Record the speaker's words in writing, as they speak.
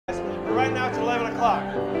clock.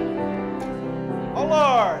 Oh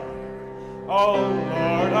Lord,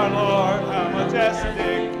 our Lord, how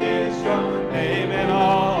majestic is your name in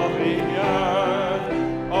all the earth.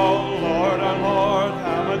 Oh Lord, our Lord,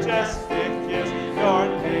 how majestic is your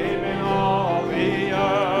name in all the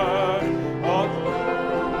earth. Oh,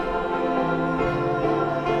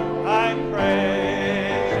 I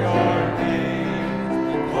praise your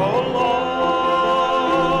name. Oh Lord,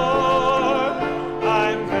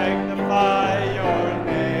 I magnify your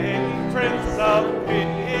name, Prince of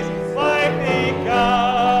Peace, mighty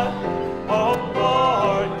God. Oh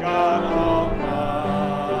Lord God Almighty.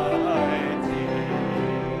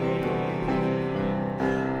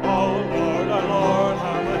 Oh Lord, our Lord,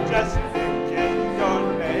 how majestic is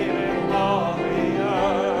your name in all the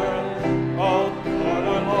earth. Oh Lord,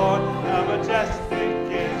 our Lord, how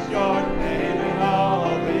majestic is your name in all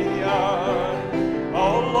the earth.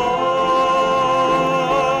 Oh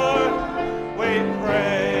Lord, we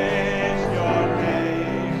praise your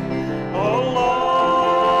name. Oh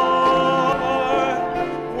Lord,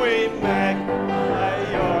 we magnify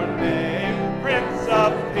your name, Prince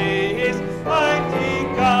of Peace, mighty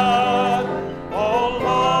God. Oh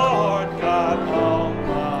Lord God Almighty.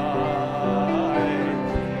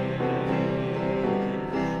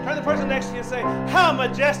 Turn to the person next to you and say, how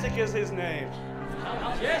majestic is his name?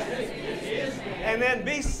 And then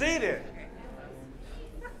be seated.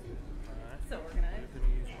 So organized.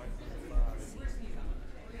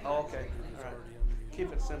 Oh, okay. All right.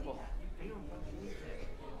 Keep it simple.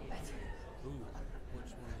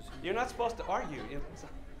 You're not supposed to argue.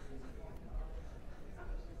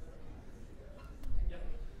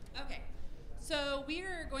 Okay, so we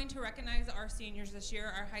are going to recognize our seniors this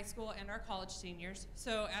year, our high school and our college seniors.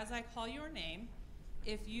 So as I call your name,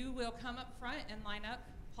 if you will come up front and line up,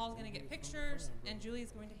 Paul's going to get pictures, and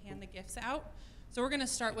Julie's going to hand the gifts out. So we're going to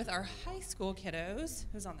start with our high school kiddos.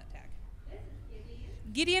 Who's on that tag?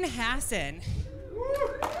 Gideon Hassan.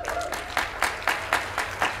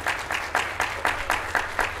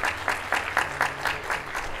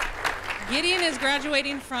 Gideon is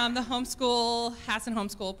graduating from the Hassan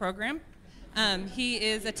homeschool program. He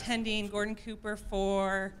is attending Gordon Cooper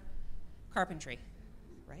for carpentry,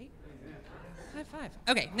 right? High five.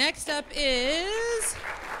 Okay, next up is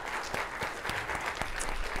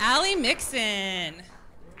Allie Mixon.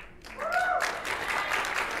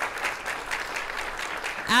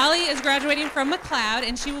 Allie is graduating from McLeod,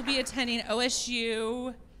 and she will be attending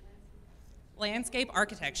OSU landscape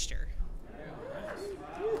architecture.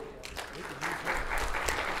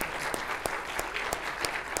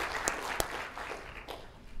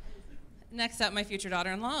 Next up, my future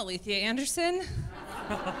daughter-in-law, Alethea Anderson.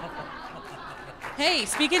 Hey,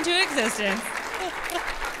 speak into existence.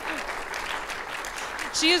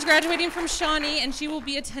 She is graduating from Shawnee, and she will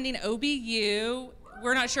be attending OBU.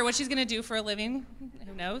 We're not sure what she's going to do for a living.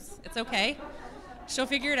 Who knows? It's okay. She'll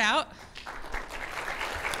figure it out.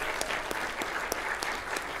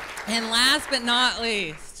 And last but not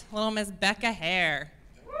least, little Miss Becca Hare.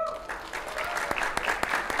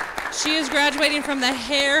 She is graduating from the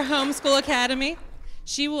Hare Homeschool Academy.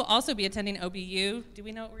 She will also be attending OBU. Do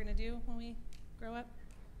we know what we're going to do when we grow up?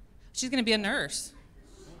 She's going to be a nurse.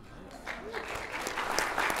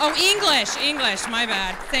 Oh, English, my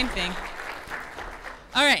bad. Same thing.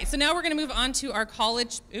 All right, so now we're going to move on to our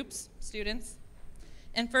college, students.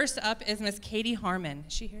 And first up is Miss Katie Harmon.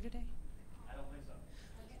 Is she here today? I don't think so.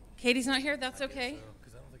 Katie's not here? That's okay.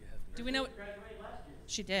 Do we know?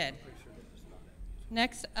 She did.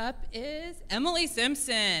 Next up is Emily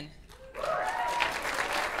Simpson.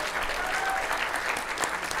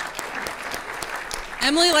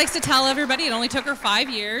 Emily likes to tell everybody it only took her 5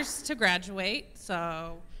 years to graduate.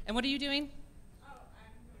 So, and what are you doing? Oh,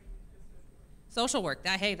 I'm doing social work.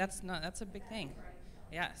 Hey, that's a big thing.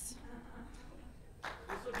 Yes. This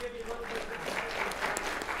will give you a little bit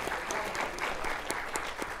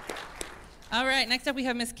All right, next up we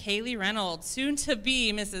have Miss Kaylee Reynolds, soon to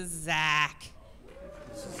be Mrs. Zach.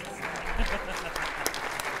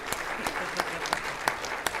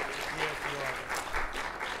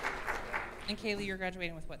 And Kaylee, you're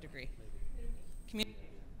graduating with what degree? Community.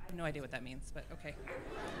 I have no idea what that means, but okay.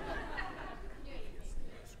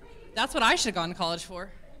 That's what I should have gone to college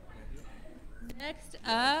for. Next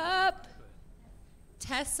up,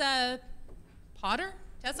 Tessa Potter?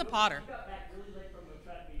 Tessa Potter.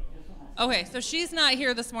 Okay, so she's not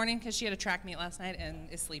here this morning because she had a track meet last night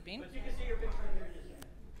and is sleeping. But you can see your picture here in just a minute.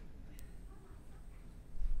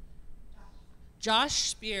 Josh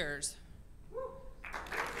Spears. All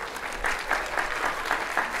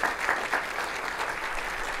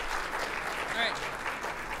right.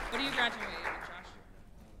 What are you graduating with, Josh?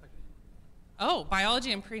 Oh,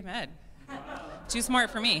 biology and pre-med. Too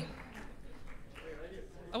smart for me.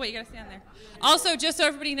 Oh, wait, you got to stand there. Also, just so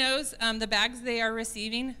everybody knows, the bags they are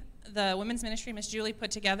receiving, the women's ministry, Miss Julie,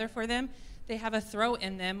 put together for them, they have a throw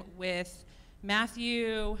in them with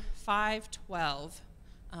Matthew 5:12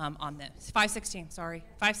 on them. 5:16, sorry.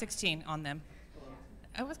 5:16 on them.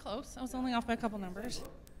 I was close. I was only off by a couple numbers.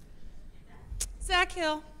 Zach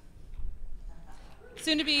Hill.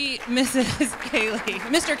 Soon to be Mrs. Kaylee.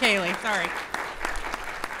 Mr. Kaylee, sorry.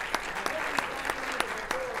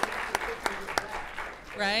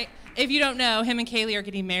 Right? If you don't know, him and Kaylee are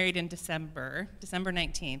getting married in December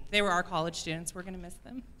 19th. They were our college students. We're going to miss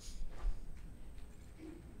them.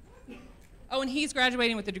 Oh, and he's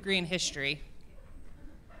graduating with a degree in history.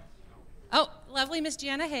 Oh, lovely Miss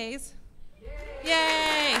Gianna Hayes.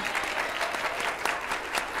 Yay!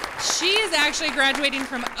 She is actually graduating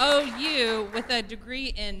from OU with a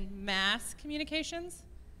degree in mass communications.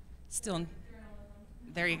 Still,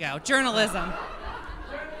 there you go, journalism.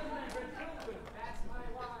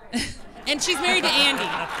 And she's married to Andy.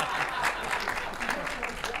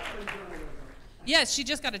 Yes, she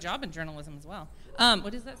just got a job in journalism as well.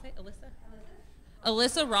 What does that say, Alyssa?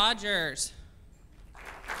 Alyssa Rogers.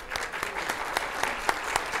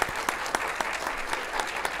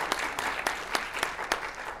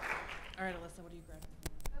 All right, Alyssa, what do you grab?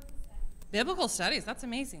 Biblical studies. That's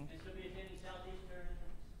amazing. And she'll be attending Southeastern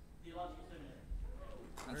Theological Seminary.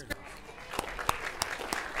 That's great.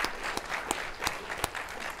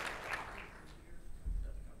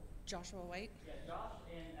 Joshua White. Yeah, Josh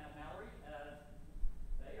and Mallory,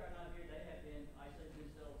 they are not here. They have been isolating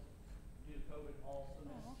themselves due to COVID all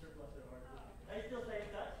semester. Bless their hearts. They still stay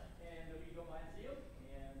in touch, and we go by and see them.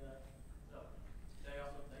 And so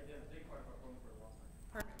they've been a big part of our program for a long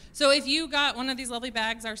time. So if you got one of these lovely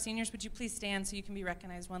bags, our seniors, would you please stand so you can be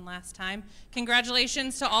recognized one last time?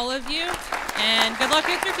 Congratulations to all of you, and good luck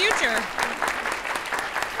with your future.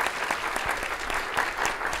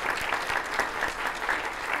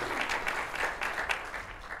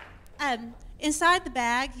 Inside the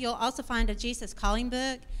bag, you'll also find a Jesus Calling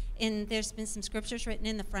book, and there's been some scriptures written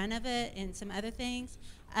in the front of it and some other things.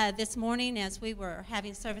 This morning, as we were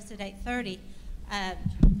having service at 8:30,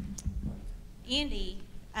 Andy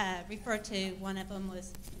referred to one of them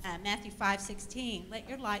was Matthew 5:16. Let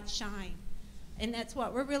your light shine, and that's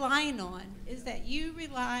what we're relying on. Is that we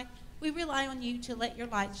rely on you to let your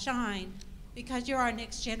light shine, because you're our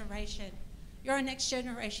next generation. You're our next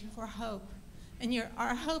generation for hope. And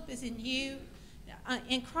our hope is in you,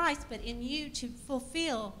 in Christ, but in you to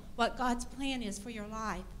fulfill what God's plan is for your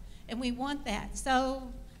life. And we want that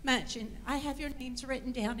so much. And I have your names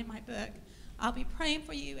written down in my book. I'll be praying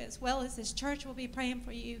for you, as well as this church will be praying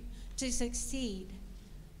for you to succeed.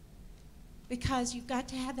 Because you've got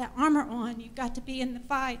to have that armor on. You've got to be in the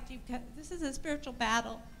fight. This is a spiritual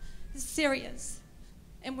battle. It's serious.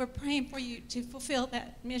 And we're praying for you to fulfill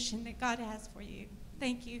that mission that God has for you.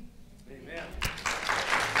 Thank you. Amen.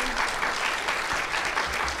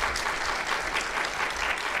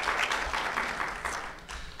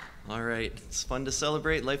 All right, it's fun to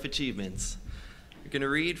celebrate life achievements. We're going to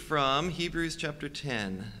read from Hebrews chapter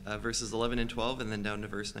 10, verses 11 and 12, and then down to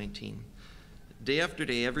verse 19. Day after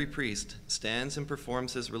day, every priest stands and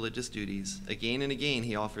performs his religious duties. Again and again,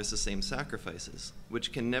 he offers the same sacrifices,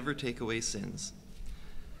 which can never take away sins.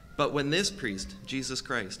 But when this priest, Jesus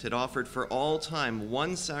Christ, had offered for all time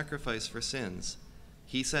one sacrifice for sins,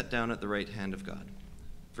 he sat down at the right hand of God.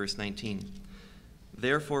 Verse 19.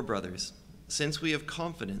 Therefore, brothers, since we have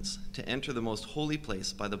confidence to enter the most holy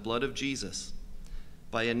place by the blood of Jesus,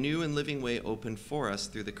 by a new and living way opened for us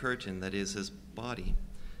through the curtain that is his body,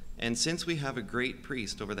 and since we have a great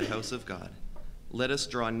priest over the house of God, let us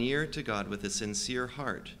draw near to God with a sincere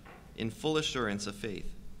heart, in full assurance of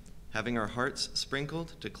faith, having our hearts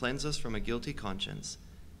sprinkled to cleanse us from a guilty conscience,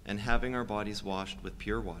 and having our bodies washed with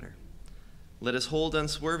pure water. Let us hold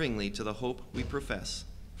unswervingly to the hope we profess,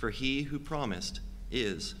 for he who promised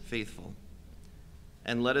is faithful.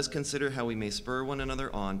 And let us consider how we may spur one another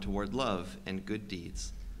on toward love and good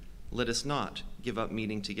deeds. Let us not give up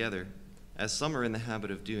meeting together, as some are in the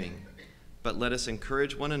habit of doing, but let us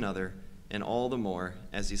encourage one another, and all the more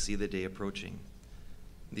as you see the day approaching.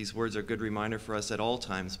 These words are a good reminder for us at all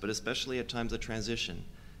times, but especially at times of transition.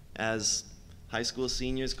 As high school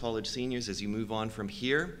seniors, college seniors, as you move on from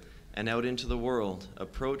here and out into the world,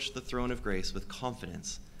 approach the throne of grace with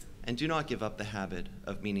confidence, and do not give up the habit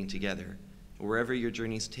of meeting together. Wherever your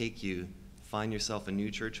journeys take you, find yourself a new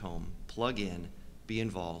church home, plug in, be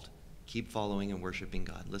involved, keep following and worshiping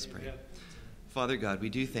God. Let's pray. Amen. Father God, we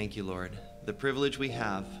do thank you, Lord, the privilege we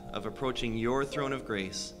have of approaching your throne of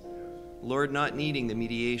grace Lord, not needing the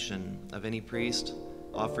mediation of any priest,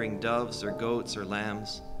 offering doves or goats or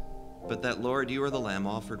lambs, but that, Lord, you are the Lamb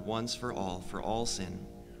offered once for all sin.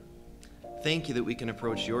 Thank you that we can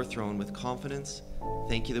approach your throne with confidence.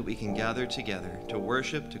 Thank you that we can gather together to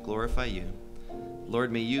worship, to glorify you.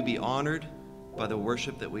 Lord, may you be honored by the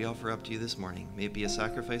worship that we offer up to you this morning. May it be a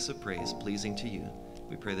sacrifice of praise pleasing to you.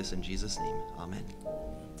 We pray this in Jesus' name. Amen.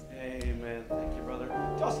 Amen. Thank you, brother.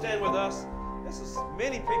 Y'all stand with us. This is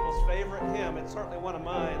many people's favorite hymn. It's certainly one of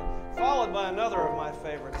mine, followed by another of my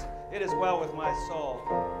favorites. It is Well With My Soul.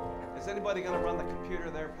 Is anybody going to run the computer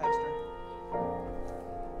there, Pastor?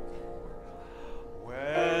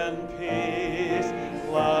 When peace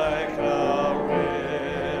like a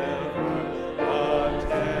river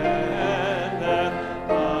attendeth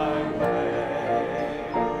my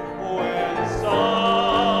way, when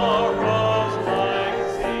sorrows like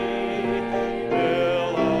sea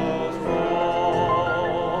billows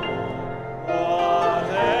roll,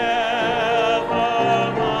 whatever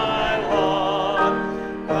my lot,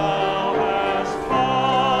 thou hast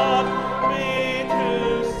taught me to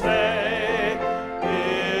say,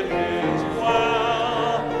 it is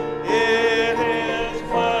well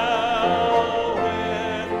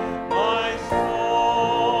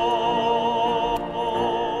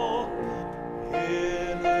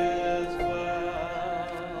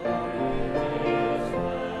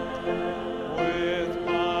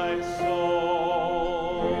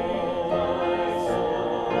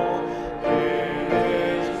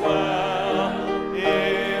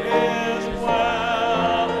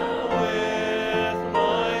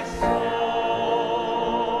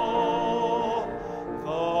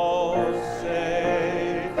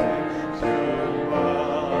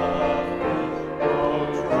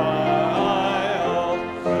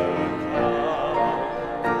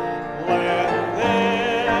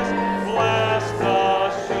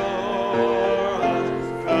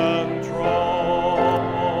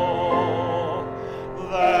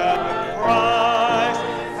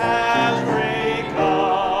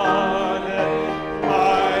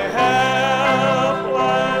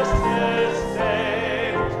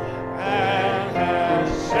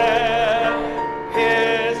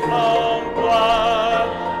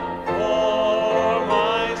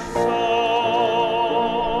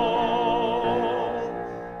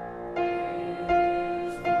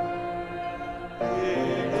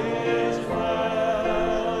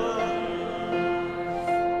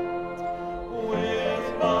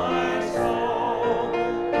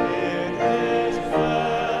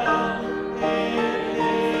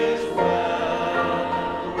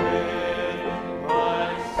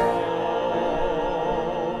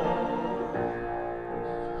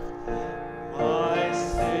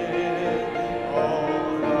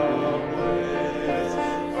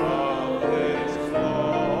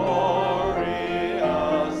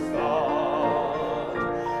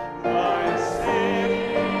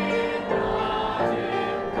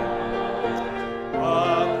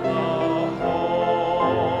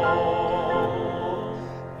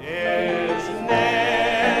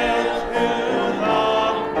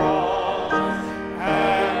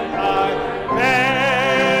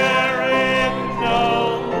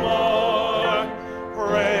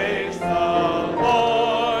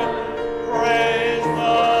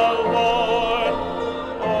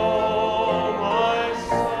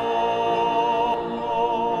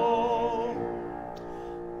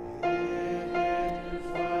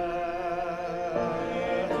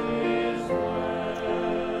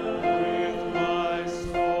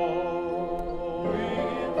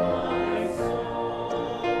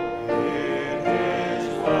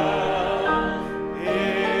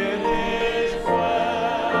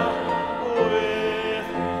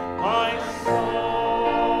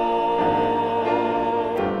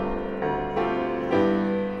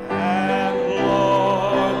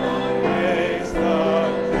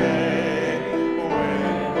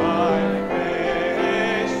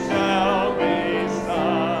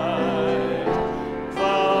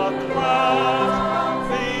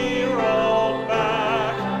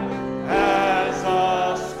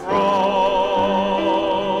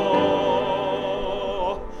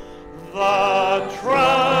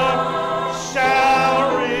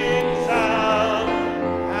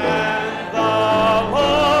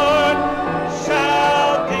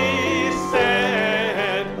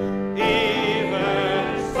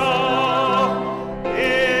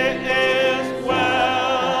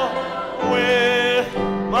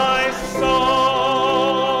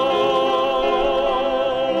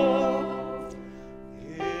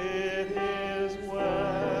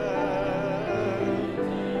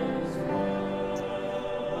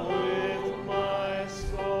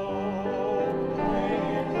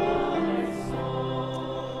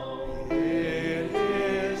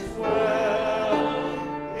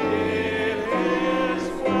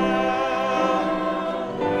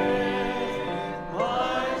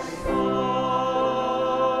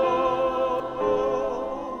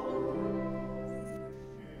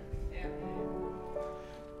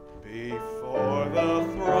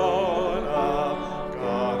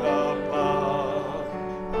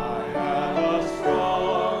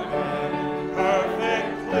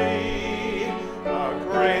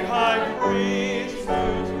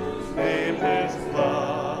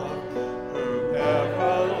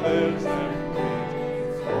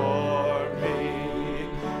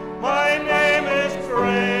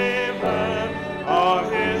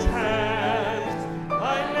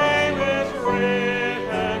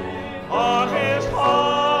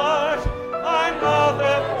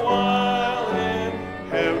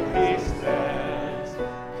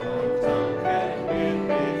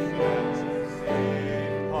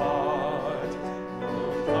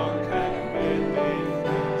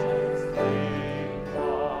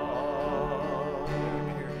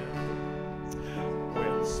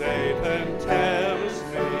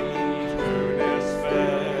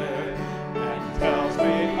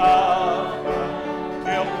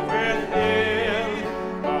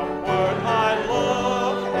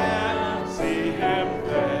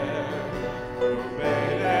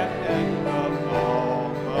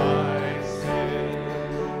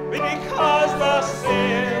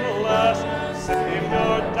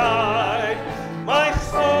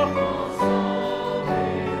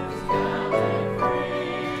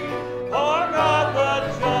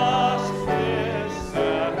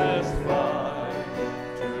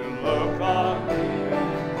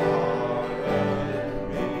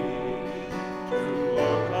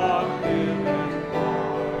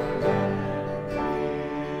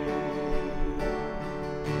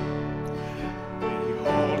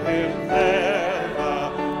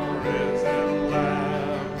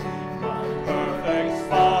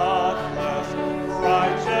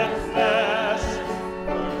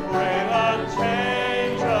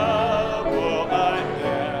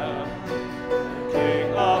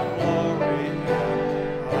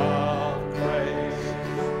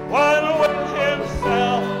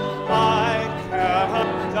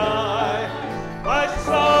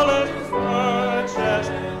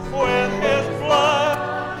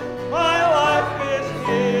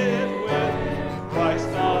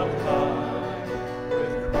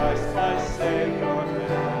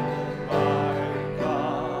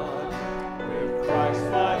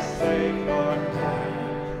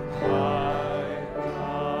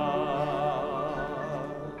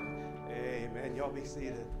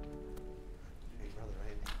seated. Hey, Brother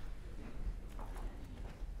Randy.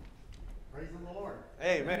 Praise the Lord.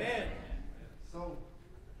 Amen. Amen. So,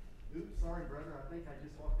 sorry, brother. I think I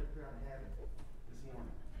just walked up here out of habit this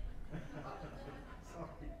morning.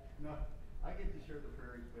 Sorry. No, I get to share the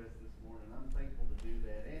prayer request this morning. I'm thankful to do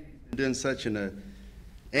that. Andy's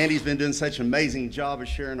been doing such an amazing job of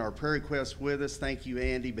sharing our prayer requests with us. Thank you,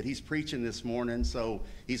 Andy. But he's preaching this morning, so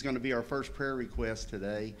he's going to be our first prayer request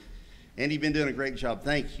today. Andy's been doing a great job.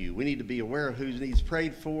 Thank you. We need to be aware of who needs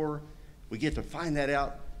prayed for. We get to find that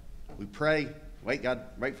out. We pray, wait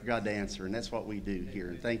for God to answer, and that's what we do here.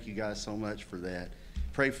 And thank you guys so much for that.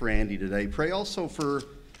 Pray for Andy today. Pray also for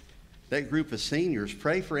that group of seniors.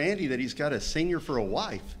 Pray for Andy that he's got a senior for a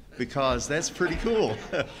wife, because that's pretty cool.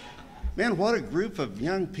 Man, what a group of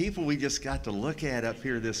young people we just got to look at up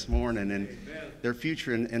here this morning, and their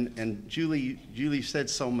future. And Julie said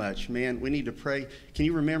so much. Man, we need to pray. Can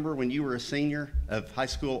you remember when you were a senior of high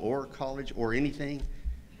school or college or anything?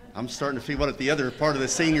 I'm starting to feel what the other part of the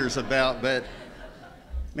senior's about. But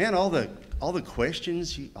man, all the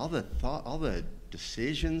questions, all the thought, all the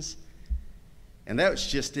decisions, and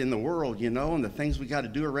that's just in the world, you know, and the things we got to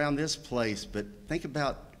do around this place. But think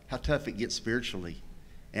about how tough it gets spiritually.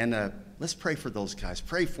 And let's pray for those guys.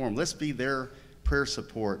 Pray for them. Let's be their prayer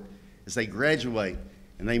support as they graduate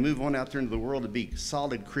and they move on out there into the world to be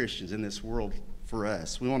solid Christians in this world for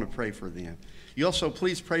us. We want to pray for them. You also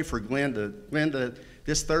please pray for Glenda. Glenda,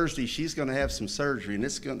 this Thursday, she's going to have some surgery, and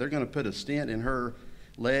they're going to put a stent in her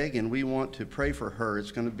leg, and we want to pray for her.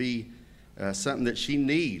 It's going to be something that she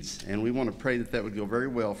needs, and we want to pray that would go very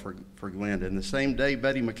well for Glenda. And the same day,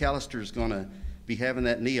 Buddy McAllister is going to be having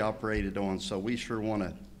that knee operated on, so we sure want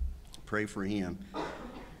to pray for him.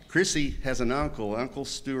 Chrissy has an Uncle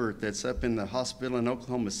Stewart, that's up in the hospital in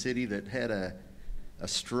Oklahoma City that had a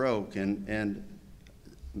stroke, and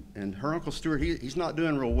her Uncle Stewart, he's not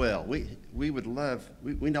doing real well.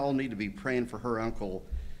 We all need to be praying for her uncle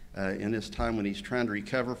in this time when he's trying to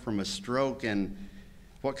recover from a stroke, and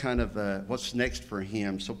what's next for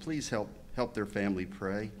him. So please help their family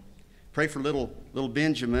pray. Pray for little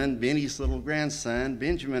Benjamin, Benny's little grandson.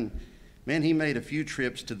 Benjamin, man, he made a few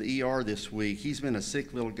trips to the ER this week. He's been a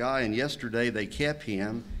sick little guy, and yesterday they kept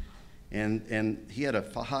him, and he had a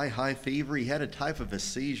high fever. He had a type of a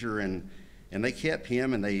seizure, and they kept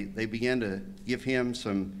him, and they began to give him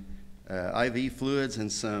some IV fluids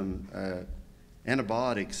and some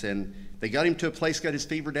antibiotics, and they got him to a place, got his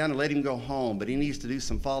fever down, and let him go home. But he needs to do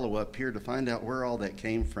some follow-up here to find out where all that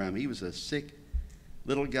came from. He was a sick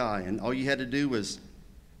little guy, and all you had to do was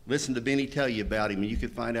listen to Benny tell you about him, and you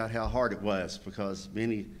could find out how hard it was, because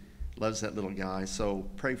Benny loves that little guy. So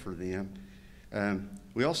pray for them.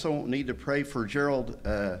 We also need to pray for Gerald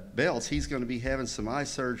Belts. He's going to be having some eye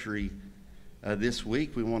surgery this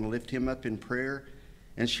week. We want to lift him up in prayer.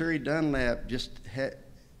 And Sherry Dunlap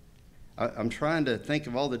I'm trying to think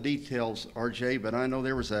of all the details, RJ, but I know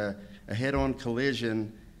there was a head-on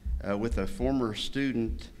collision with a former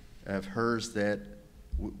student of hers that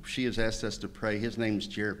she has asked us to pray. His name's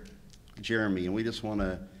Jeremy, and we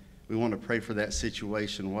want to pray for that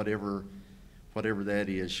situation, whatever that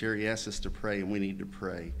is. Sherry asked us to pray, and we need to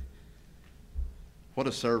pray. What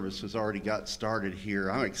a service has already got started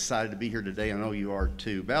here. I'm excited to be here today. I know you are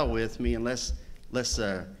too. Bow with me, and let's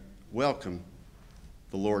welcome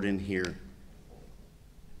the Lord in here,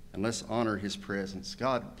 and let's honor his presence.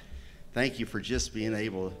 God, thank you for just being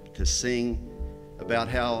able to sing about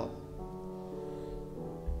how,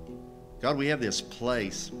 God, we have this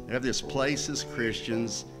place. We have this place as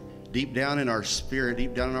Christians, deep down in our spirit,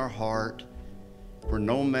 deep down in our heart, where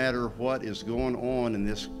no matter what is going on in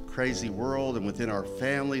this crazy world and within our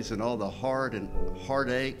families and all the heart and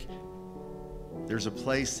heartache, there's a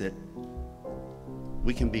place that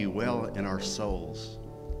we can be well in our souls.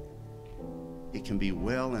 It can be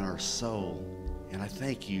well in our soul. And I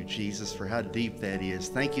thank you, Jesus, for how deep that is.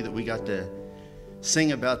 Thank you that we got to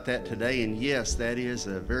sing about that today. And yes, that is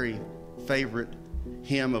a very favorite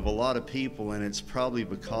hymn of a lot of people, and it's probably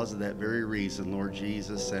because of that very reason, Lord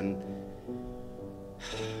Jesus. And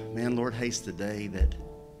man, Lord, haste the day that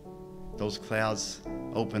those clouds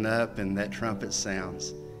open up and that trumpet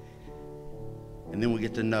sounds. And then we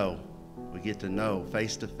get to know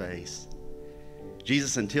face to face.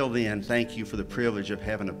 Jesus, until then, thank you for the privilege of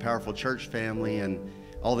having a powerful church family and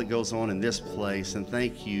all that goes on in this place. And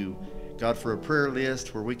thank you, God, for a prayer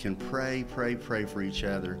list where we can pray for each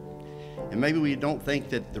other. And maybe we don't think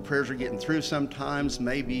that the prayers are getting through sometimes.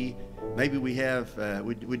 Maybe we have,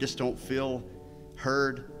 we just don't feel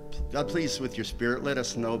heard. God, please, with your Spirit, let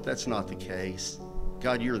us know that's not the case.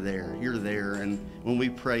 God, you're there. And when we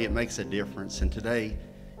pray, it makes a difference. And today,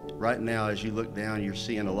 right now, as you look down, you're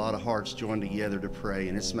seeing a lot of hearts join together to pray,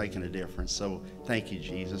 and it's making a difference. So thank you,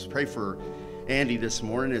 Jesus. Pray for Andy this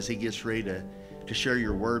morning as he gets ready to share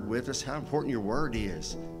your word with us, how important your word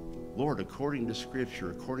is. Lord, according to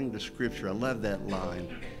Scripture, I love that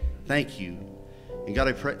line. Thank you. And God,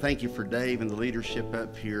 I pray, thank you for Dave and the leadership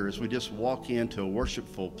up here as we just walk into a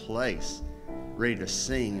worshipful place, ready to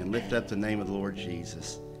sing and lift up the name of the Lord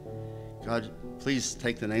Jesus. God, please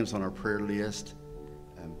take the names on our prayer list.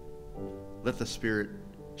 Let the Spirit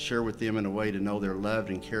share with them in a way to know they're loved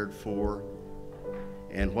and cared for.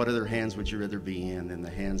 And what other hands would you rather be in than the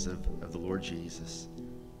hands of the Lord Jesus?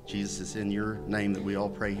 Jesus, it's in your name that we all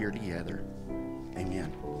pray here together.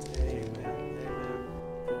 Amen. Amen.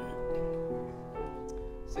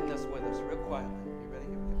 Sing this with us real quietly. You ready?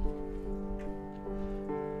 Here we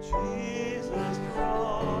go. Jesus,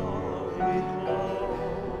 draw me close.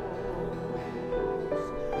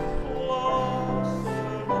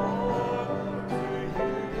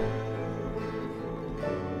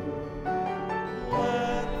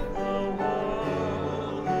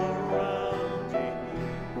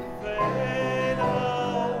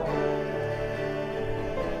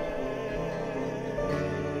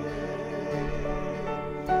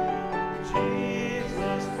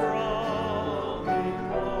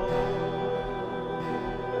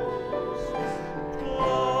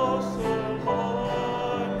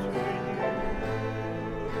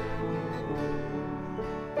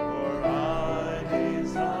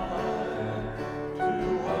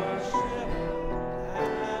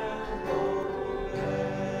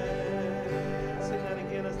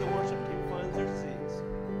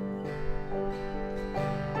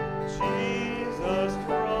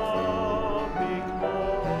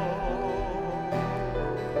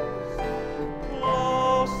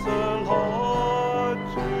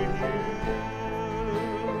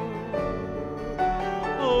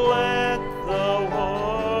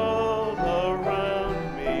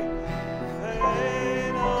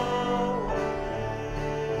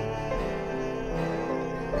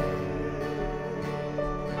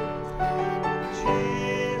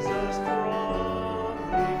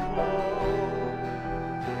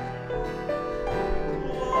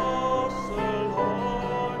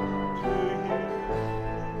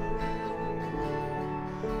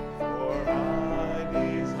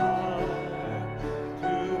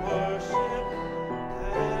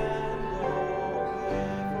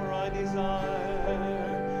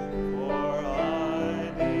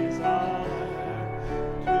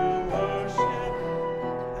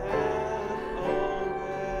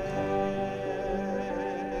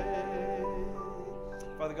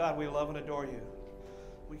 God, we love and adore you.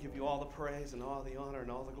 We give you all the praise and all the honor and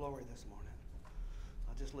all the glory this morning.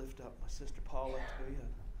 I'll just lift up my sister Paula to you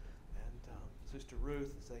and Sister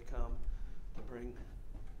Ruth as they come to bring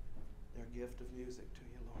their gift of music to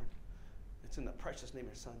you, Lord. It's in the precious name of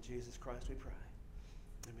your Son, Jesus Christ, we pray.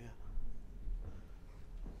 Amen.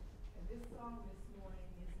 And this song this morning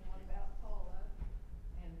is not about Paula,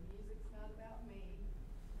 and the music's not about me,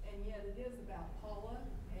 and yet it is about Paula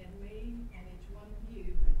and me and each one of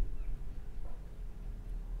you.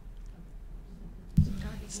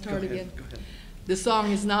 Start again. Go ahead. The song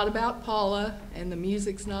is not about Paula, and the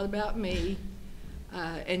music's not about me,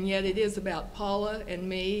 and yet it is about Paula and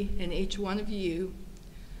me and each one of you.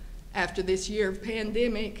 After this year of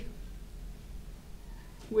pandemic,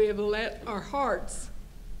 we have let our hearts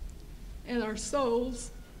and our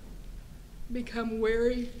souls become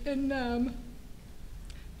weary and numb.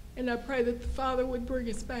 And I pray that the Father would bring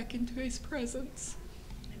us back into his presence.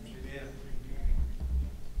 Amen.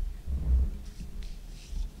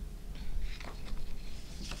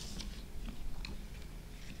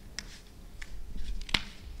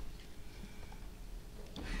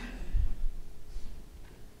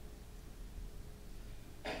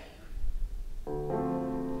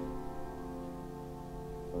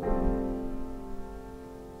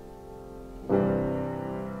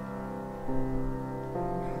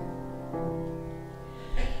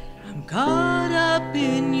 Caught up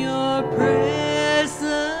in your presence,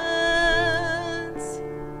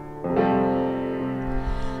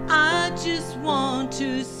 I just want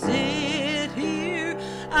to sit here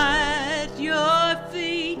at your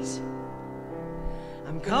feet.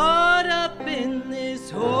 I'm caught up in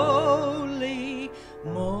this holy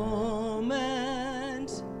moment.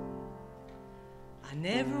 I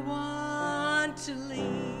never want to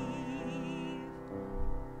leave.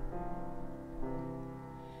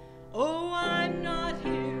 Oh, I'm not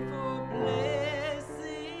here for blessings.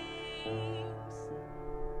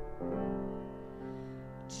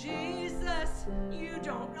 Jesus, you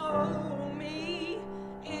don't owe me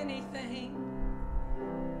anything.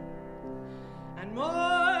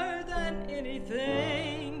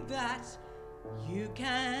 you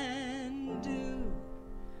can do.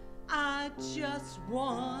 I just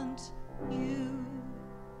want you.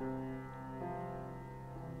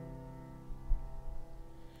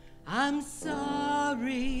 I'm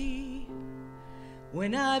sorry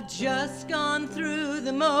when I've just gone through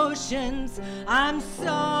the motions. I'm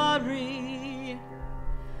sorry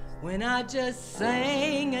when I just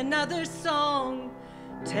sang another song.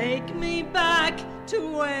 Take me back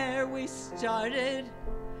to where we started.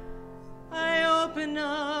 I open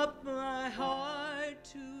up my heart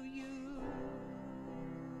to you.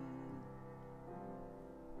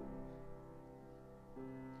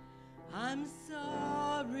 I'm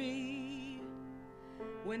sorry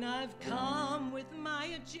when I've come with my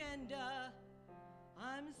agenda.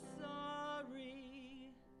 I'm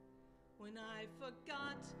sorry when I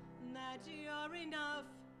forgot that you're enough.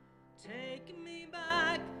 Take me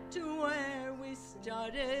back to where we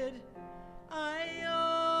started.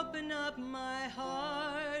 I open up my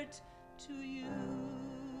heart to you.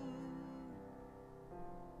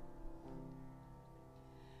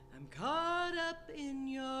 I'm caught up in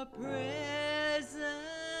your presence.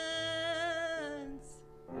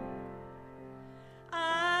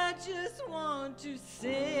 I just want to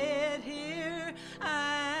sit here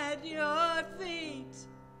at your feet.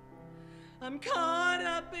 I'm caught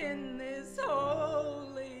up in this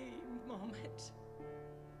holy moment.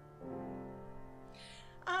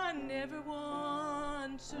 I never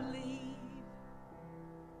want to leave.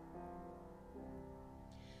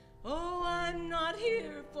 Oh, I'm not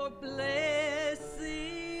here for blessings.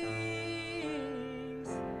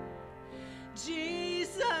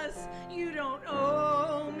 Jesus, you don't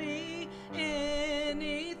owe me anything.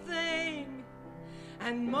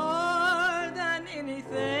 And more than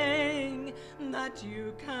anything that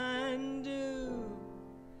you can do,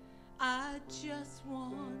 I just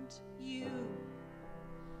want you.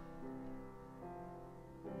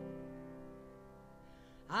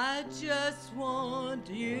 I just want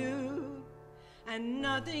you and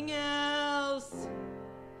nothing else,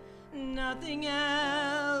 nothing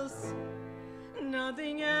else,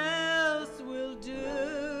 nothing else will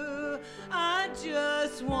do. I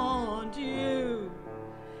just want you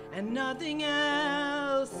and nothing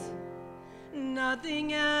else,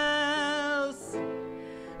 nothing else,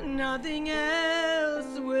 nothing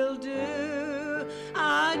else will do.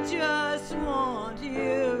 I just want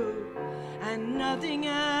you and nothing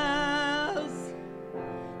else,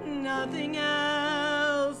 nothing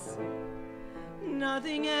else,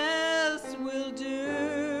 nothing else will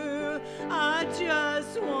do. I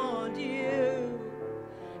just want you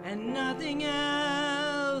and nothing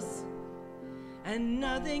else, and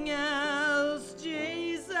nothing else,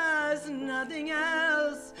 Jesus, nothing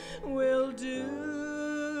else will do.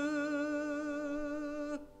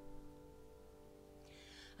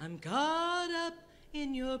 I'm caught up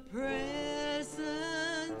in your presence.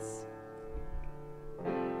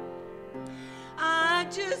 I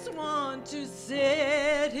just want to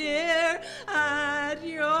sit here at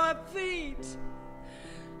your feet.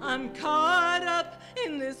 I'm caught up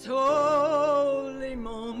in this holy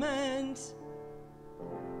moment.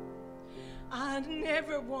 I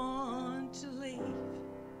never want to leave.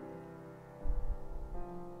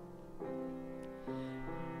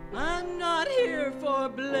 I'm not here for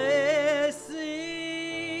blessings.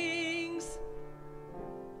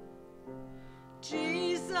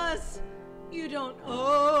 Jesus, you don't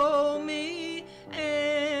owe me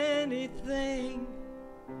anything.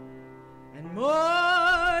 And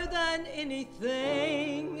more than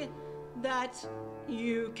anything that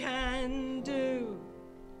you can do,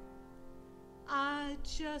 I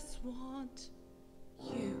just want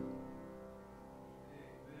you.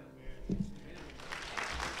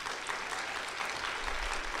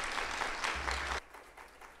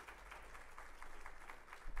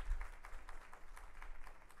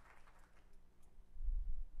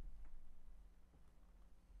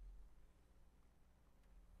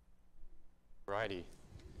 Righty.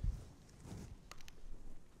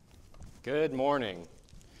 Good morning.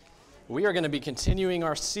 We are going to be continuing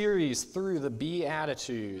our series through the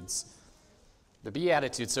Beatitudes. The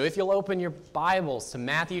Beatitudes. So if you'll open your Bibles to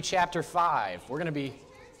Matthew chapter 5, we're going to be...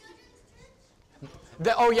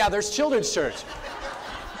 Oh yeah, there's Children's Church.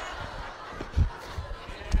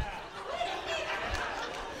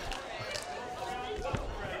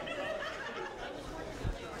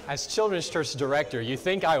 As Children's Church director, you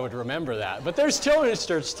think I would remember that, but there's Children's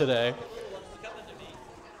Church today.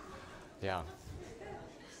 Yeah.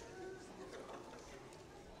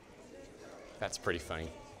 That's pretty funny.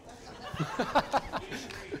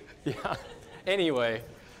 Yeah. Anyway,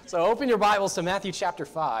 so open your Bibles to Matthew chapter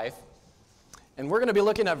 5. And we're going to be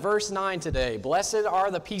looking at verse 9 today. Blessed are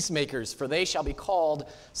the peacemakers, for they shall be called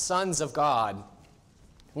sons of God.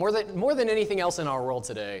 More than anything else in our world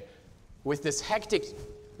today, with this hectic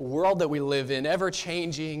world that we live in,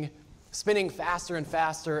 ever-changing, spinning faster and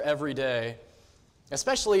faster every day,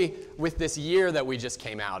 especially with this year that we just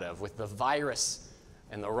came out of, with the virus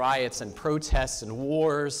and the riots and protests and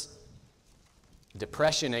wars,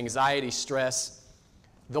 depression, anxiety, stress,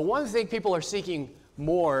 the one thing people are seeking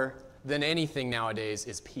more than anything nowadays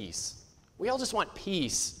is peace. We all just want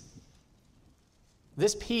peace.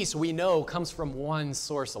 This peace, we know, comes from one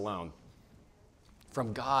source alone,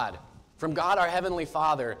 from God our Heavenly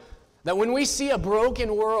Father. That when we see a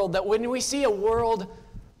broken world, that when we see a world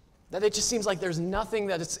that it just seems like there's nothing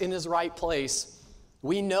that is in its right place,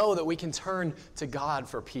 we know that we can turn to God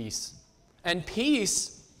for peace. And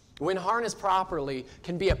peace, when harnessed properly,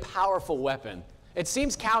 can be a powerful weapon. It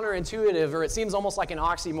seems counterintuitive, or it seems almost like an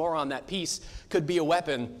oxymoron that peace could be a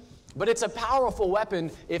weapon, but it's a powerful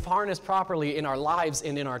weapon if harnessed properly in our lives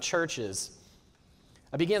and in our churches.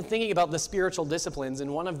 I began thinking about the spiritual disciplines,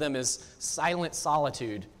 and one of them is silent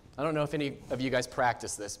solitude. I don't know if any of you guys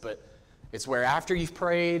practice this, but it's where after you've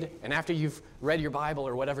prayed and after you've read your Bible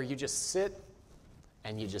or whatever, you just sit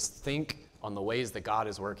and you just think on the ways that God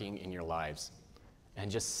is working in your lives.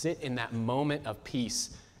 And just sit in that moment of peace,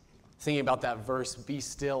 thinking about that verse, be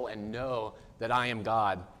still and know that I am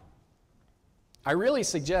God. I really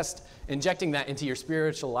suggest injecting that into your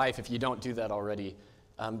spiritual life if you don't do that already.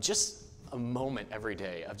 Just a moment every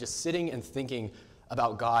day of just sitting and thinking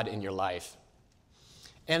about God in your life.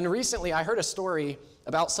 And recently I heard a story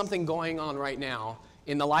about something going on right now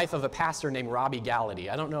in the life of a pastor named Robbie Gallaty.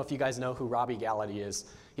 I don't know if you guys know who Robbie Gallaty is.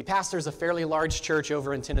 He pastors a fairly large church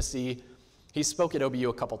over in Tennessee. He spoke at OBU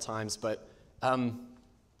a couple times, but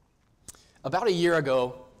about a year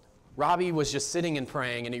ago, Robbie was just sitting and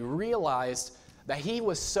praying, and he realized that he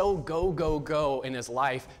was so go, go, go in his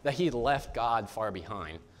life that he had left God far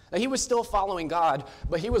behind. That he was still following God,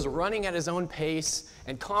 but he was running at his own pace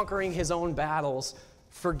and conquering his own battles,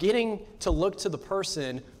 forgetting to look to the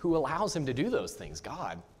person who allows him to do those things,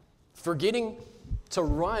 God. Forgetting to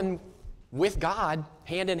run with God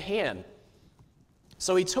hand in hand.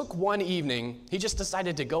 So he took one evening, he just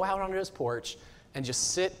decided to go out onto his porch and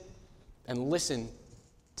just sit and listen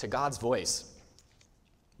to God's voice.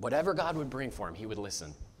 Whatever God would bring for him, he would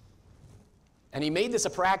listen. And he made this a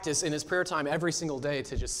practice in his prayer time every single day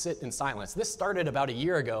to just sit in silence. This started about a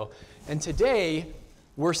year ago, and today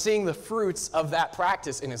we're seeing the fruits of that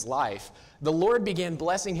practice in his life. The Lord began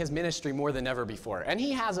blessing his ministry more than ever before. And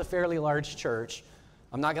he has a fairly large church,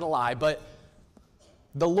 I'm not going to lie, but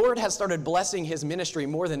the Lord has started blessing his ministry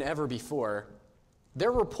more than ever before.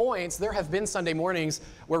 There have been Sunday mornings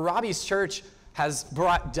where Robbie's church has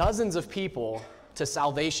brought dozens of people to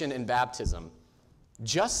salvation and baptism.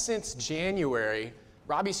 Just since January,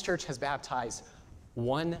 Robbie's church has baptized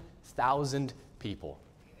 1,000 people.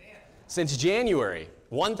 Since January,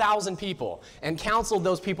 1,000 people, and counseled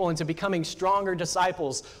those people into becoming stronger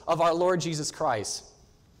disciples of our Lord Jesus Christ.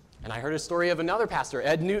 And I heard a story of another pastor,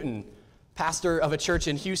 Ed Newton, pastor of a church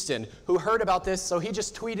in Houston, who heard about this, so he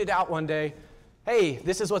just tweeted out one day, hey,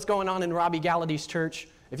 this is what's going on in Robbie Gallaty's church.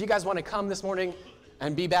 If you guys want to come this morning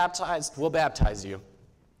and be baptized, we'll baptize you.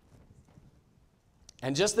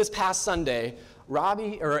 And just this past Sunday,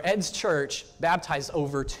 Ed's church baptized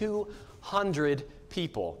over 200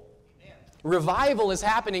 people. Amen. Revival is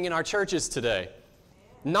happening in our churches today.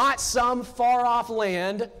 Not some far-off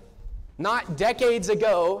land, not decades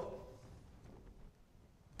ago,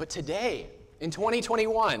 but today, in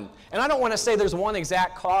 2021. And I don't want to say there's one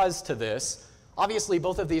exact cause to this. Obviously,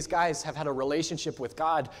 both of these guys have had a relationship with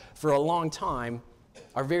God for a long time,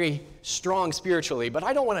 are very strong spiritually, but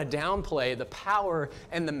I don't want to downplay the power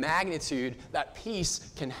and the magnitude that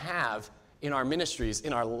peace can have in our ministries,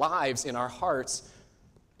 in our lives, in our hearts,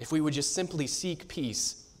 if we would just simply seek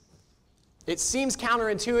peace. It seems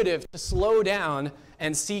counterintuitive to slow down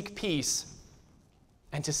and seek peace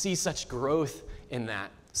and to see such growth in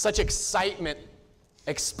that, such excitement,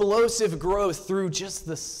 explosive growth through just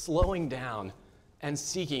the slowing down and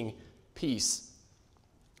seeking peace.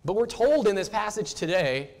 But we're told in this passage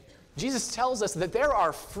today, Jesus tells us that there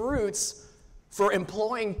are fruits for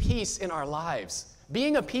employing peace in our lives.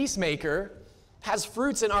 Being a peacemaker has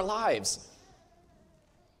fruits in our lives.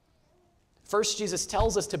 First, Jesus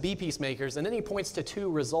tells us to be peacemakers, and then he points to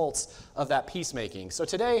two results of that peacemaking. So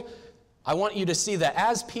today, I want you to see that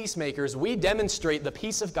as peacemakers, we demonstrate the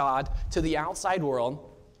peace of God to the outside world,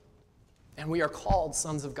 and we are called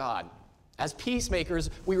sons of God. As peacemakers,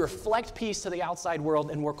 we reflect peace to the outside world,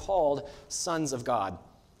 and we're called sons of God.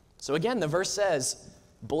 So again, the verse says,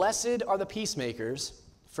 Blessed are the peacemakers,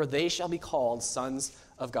 for they shall be called sons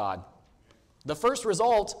of God. The first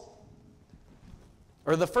result,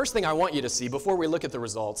 or the first thing I want you to see before we look at the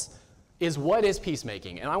results, is what is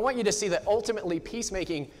peacemaking. And I want you to see that ultimately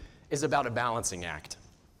peacemaking is about a balancing act.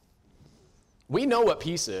 We know what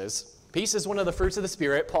peace is. Peace is one of the fruits of the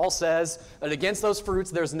Spirit. Paul says that against those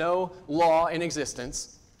fruits there's no law in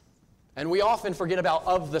existence. And we often forget about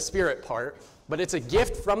of the Spirit part, but it's a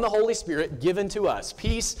gift from the Holy Spirit given to us.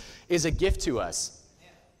 Peace is a gift to us.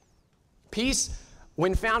 Peace,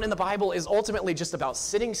 when found in the Bible, is ultimately just about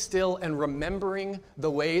sitting still and remembering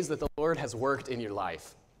the ways that the Lord has worked in your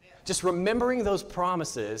life. Just remembering those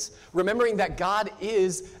promises, remembering that God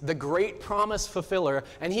is the great promise fulfiller,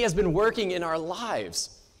 and He has been working in our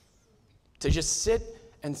lives. To just sit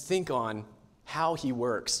and think on how He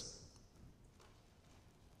works.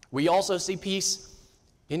 We also see peace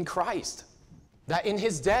in Christ. That in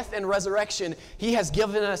His death and resurrection, He has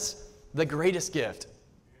given us the greatest gift.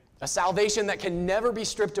 A salvation that can never be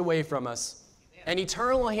stripped away from us. An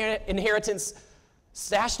eternal inheritance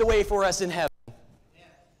stashed away for us in heaven.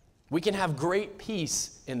 We can have great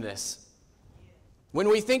peace in this. When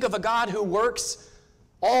we think of a God who works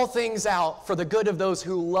all things out for the good of those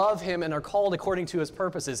who love Him and are called according to His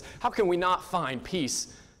purposes, how can we not find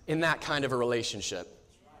peace in that kind of a relationship?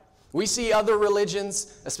 We see other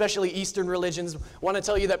religions, especially Eastern religions, want to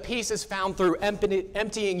tell you that peace is found through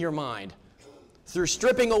emptying your mind, through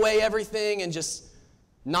stripping away everything and just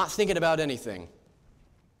not thinking about anything,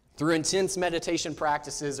 through intense meditation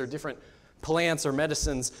practices or different plants or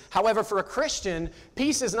medicines. However, for a Christian,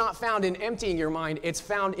 peace is not found in emptying your mind, it's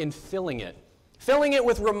found in filling it. Filling it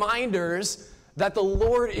with reminders that the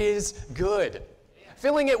Lord is good.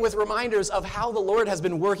 Filling it with reminders of how the Lord has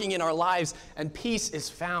been working in our lives, and peace is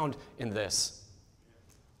found in this.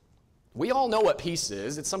 We all know what peace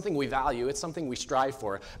is. It's something we value. It's something we strive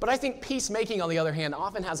for. But I think peacemaking, on the other hand,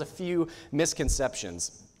 often has a few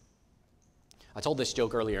misconceptions. I told this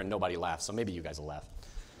joke earlier and nobody laughed, so maybe you guys will laugh.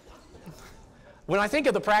 When I think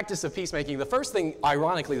of the practice of peacemaking, the first thing,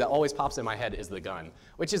 ironically, that always pops in my head is the gun,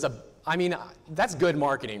 which is that's good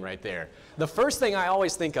marketing right there. The first thing I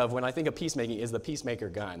always think of when I think of peacemaking is the peacemaker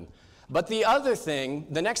gun. But the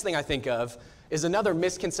next thing I think of is another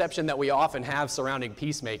misconception that we often have surrounding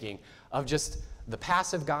peacemaking, of just the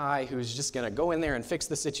passive guy who's just going to go in there and fix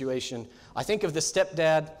the situation. I think of the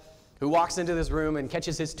stepdad who walks into this room and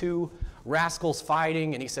catches his two rascals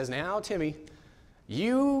fighting, and he says, "Now, Timmy,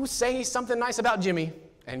 you say something nice about Jimmy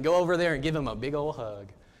and go over there and give him a big old hug."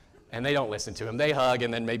 And they don't listen to him. They hug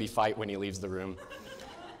and then maybe fight when he leaves the room.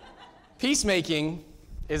 Peacemaking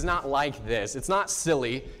is not like this. It's not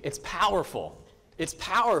silly. It's powerful. It's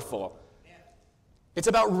powerful. It's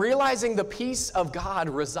about realizing the peace of God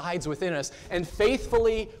resides within us and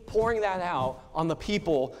faithfully pouring that out on the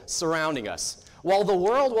people surrounding us. While the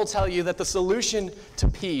world will tell you that the solution to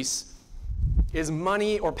peace is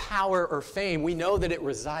money or power or fame, we know that it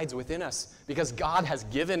resides within us because God has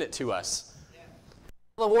given it to us.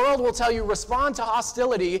 The world will tell you respond to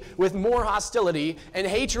hostility with more hostility and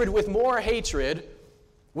hatred with more hatred.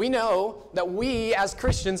 We know that we as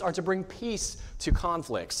Christians are to bring peace to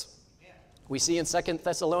conflicts. We see in 2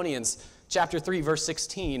 Thessalonians chapter 3, verse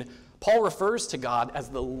 16, Paul refers to God as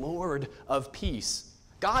the Lord of peace.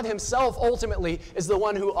 God Himself ultimately is the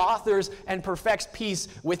one who authors and perfects peace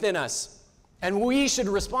within us. And we should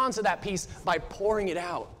respond to that peace by pouring it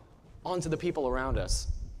out onto the people around us.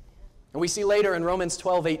 And we see later in Romans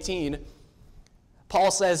 12:18,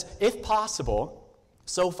 Paul says, "If possible,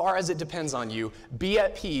 so far as it depends on you, be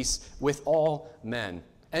at peace with all men."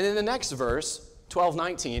 And in the next verse,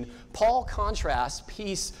 12:19, Paul contrasts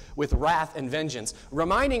peace with wrath and vengeance,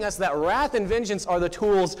 reminding us that wrath and vengeance are the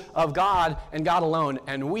tools of God and God alone,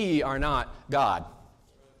 and we are not God.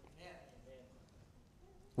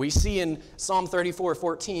 We see in Psalm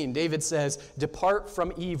 34:14, David says, "Depart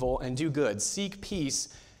from evil and do good. Seek peace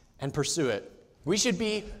and pursue it." We should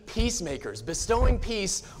be peacemakers, bestowing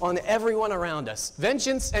peace on everyone around us.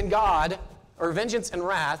 Vengeance and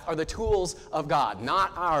wrath are the tools of God,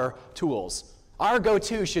 not our tools. Our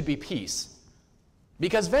go-to should be peace.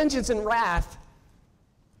 Because vengeance and wrath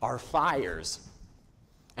are fires.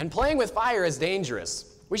 And playing with fire is dangerous.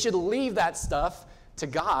 We should leave that stuff to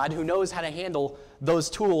God, who knows how to handle those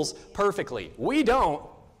tools perfectly. We don't,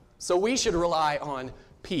 so we should rely on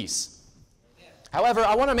peace. However,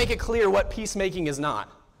 I want to make it clear what peacemaking is not.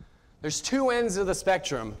 There's two ends of the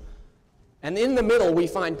spectrum, and in the middle we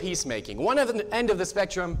find peacemaking. One end of the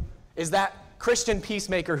spectrum is that Christian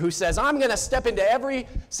peacemaker who says, "I'm going to step into every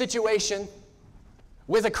situation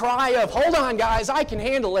with a cry of, 'Hold on, guys, I can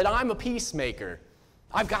handle it. I'm a peacemaker.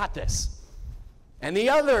 I've got this.'" And the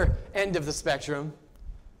other end of the spectrum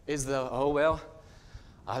is the, oh, well,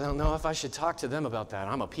 I don't know if I should talk to them about that.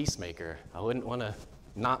 I'm a peacemaker. I wouldn't want to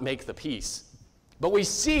not make the peace. But we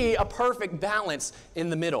see a perfect balance in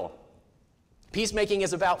the middle. Peacemaking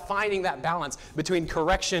is about finding that balance between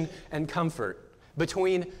correction and comfort,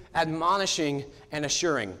 between admonishing and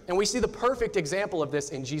assuring. And we see the perfect example of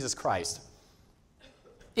this in Jesus Christ.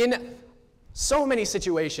 In so many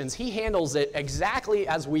situations, he handles it exactly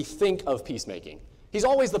as we think of peacemaking. He's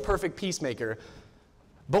always the perfect peacemaker,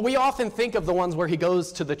 but we often think of the ones where he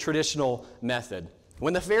goes to the traditional method.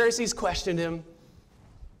 When the Pharisees questioned him,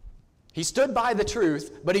 he stood by the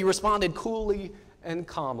truth, but he responded coolly and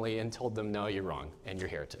calmly and told them, no, you're wrong, and you're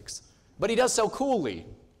heretics. But he does so coolly.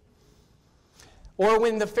 Or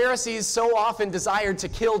when the Pharisees so often desired to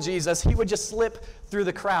kill Jesus, he would just slip through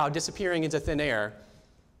the crowd, disappearing into thin air.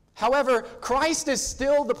 However, Christ is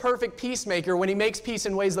still the perfect peacemaker when he makes peace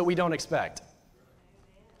in ways that we don't expect.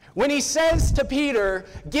 When he says to Peter,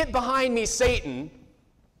 get behind me, Satan,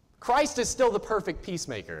 Christ is still the perfect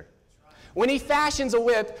peacemaker. When he fashions a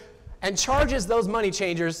whip and charges those money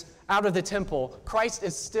changers out of the temple, Christ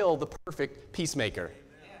is still the perfect peacemaker.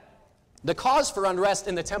 The cause for unrest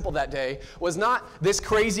in the temple that day was not this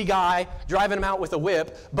crazy guy driving him out with a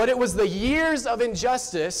whip, but it was the years of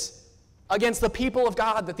injustice against the people of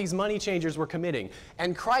God that these money changers were committing.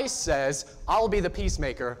 And Christ says, I'll be the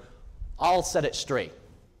peacemaker, I'll set it straight.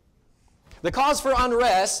 The cause for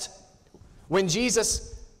unrest, when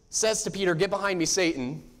Jesus says to Peter, get behind me,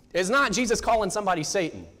 Satan, is not Jesus calling somebody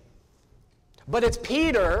Satan, but it's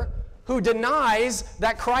Peter who denies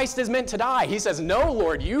that Christ is meant to die. He says, no,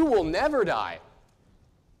 Lord, you will never die.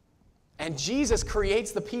 And Jesus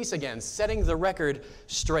creates the peace again, setting the record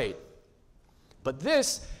straight. But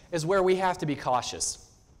this is where we have to be cautious.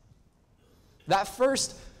 That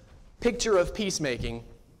first picture of peacemaking,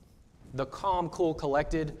 the calm, cool,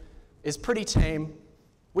 collected, is pretty tame.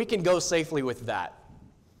 We can go safely with that.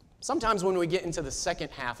 Sometimes when we get into the second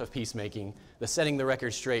half of peacemaking, the setting the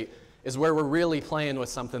record straight, is where we're really playing with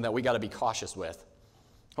something that we got to be cautious with.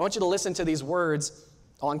 I want you to listen to these words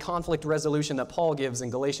on conflict resolution that Paul gives in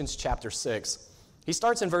Galatians chapter 6. He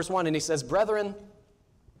starts in verse 1 and he says, brethren,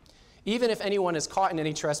 even if anyone is caught in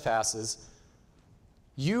any trespasses,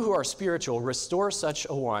 you who are spiritual, restore such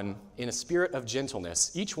a one in a spirit of gentleness,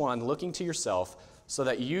 each one looking to yourself, so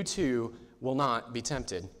that you too will not be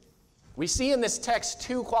tempted. We see in this text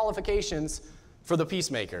two qualifications for the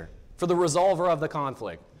peacemaker, for the resolver of the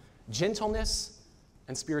conflict: gentleness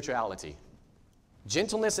and spirituality.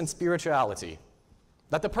 Gentleness and spirituality.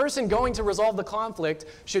 That the person going to resolve the conflict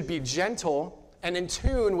should be gentle and in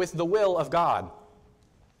tune with the will of God.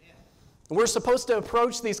 We're supposed to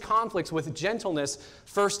approach these conflicts with gentleness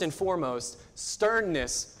first and foremost,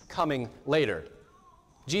 sternness coming later.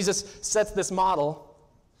 Jesus sets this model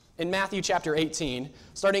in Matthew chapter 18.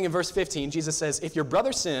 Starting in verse 15, Jesus says, if your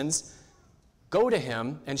brother sins, go to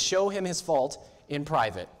him and show him his fault in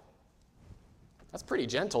private. That's pretty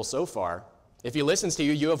gentle so far. If he listens to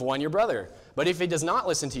you, you have won your brother. But if he does not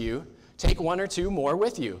listen to you, take one or two more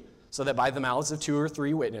with you, so that by the mouths of 2 or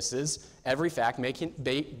 3 witnesses, every fact may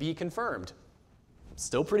be confirmed.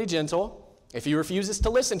 Still pretty gentle. If he refuses to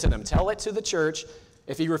listen to them, tell it to the church.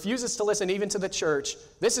 If he refuses to listen even to the church,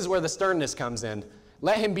 this is where the sternness comes in.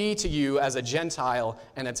 Let him be to you as a Gentile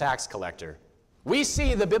and a tax collector. We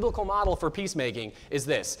see the biblical model for peacemaking is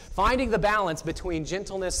this: finding the balance between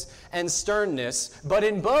gentleness and sternness, but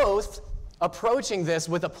in both, approaching this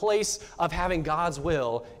with a place of having God's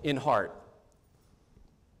will in heart.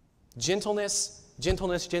 Gentleness,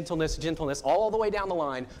 gentleness, gentleness, gentleness, all the way down the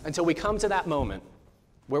line until we come to that moment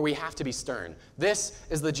where we have to be stern. This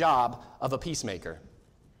is the job of a peacemaker.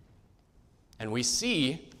 And we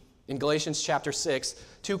see in Galatians chapter 6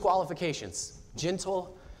 two qualifications: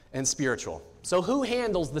 gentle and spiritual. So who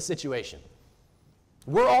handles the situation?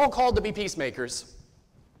 We're all called to be peacemakers.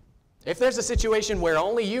 If there's a situation where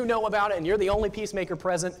only you know about it and you're the only peacemaker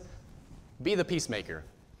present, be the peacemaker.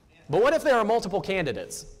 But what if there are multiple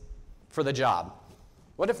candidates for the job?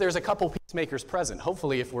 What if there's a couple peacemakers present?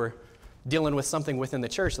 Hopefully, if we're dealing with something within the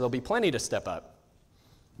church, there'll be plenty to step up.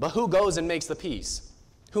 But who goes and makes the peace?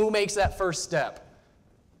 Who makes that first step?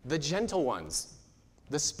 The gentle ones,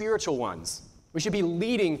 the spiritual ones. We should be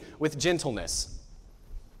leading with gentleness.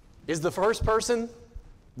 Is the first person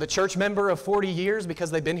the church member of 40 years because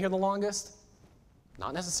they've been here the longest?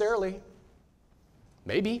 Not necessarily.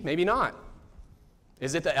 Maybe, maybe not.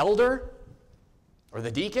 Is it the elder or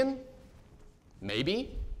the deacon?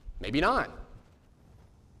 Maybe, maybe not.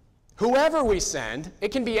 Whoever we send,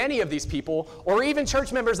 it can be any of these people, or even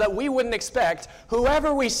church members that we wouldn't expect,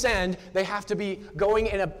 whoever we send, they have to be going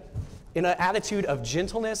in a in an attitude of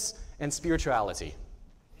gentleness and spirituality.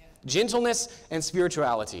 Gentleness and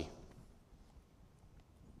spirituality,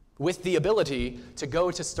 with the ability to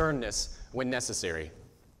go to sternness when necessary.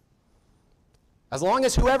 As long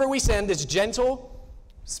as whoever we send is gentle,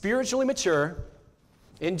 spiritually mature,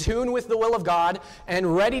 in tune with the will of God,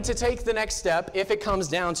 and ready to take the next step if it comes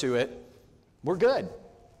down to it, we're good.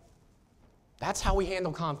 That's how we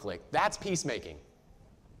handle conflict. That's peacemaking.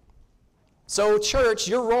 So, church,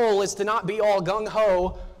 your role is to not be all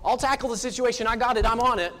gung-ho, I'll tackle the situation, I got it, I'm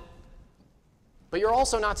on it. But you're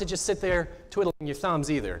also not to just sit there twiddling your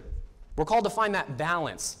thumbs either. We're called to find that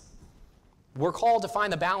balance. We're called to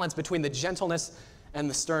find the balance between the gentleness and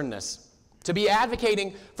the sternness, to be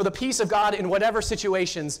advocating for the peace of God in whatever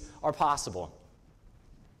situations are possible.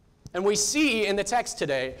 And we see in the text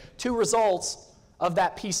today 2 results of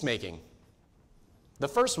that peacemaking. The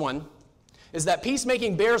first one is that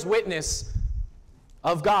peacemaking bears witness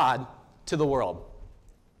of God to the world.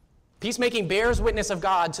 Peacemaking bears witness of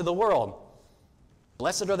God to the world.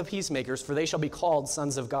 Blessed are the peacemakers, for they shall be called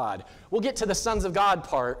sons of God. We'll get to the sons of God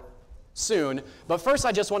part soon, but first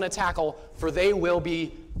I just want to tackle, for they will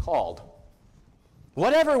be called.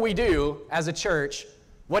 Whatever we do as a church,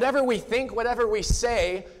 whatever we think, whatever we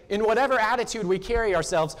say, in whatever attitude we carry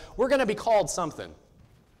ourselves, we're going to be called something.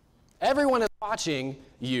 Everyone is watching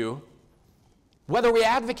you. Whether we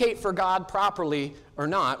advocate for God properly or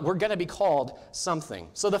not, we're going to be called something.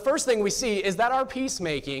 So the first thing we see is that our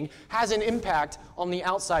peacemaking has an impact on the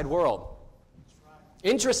outside world.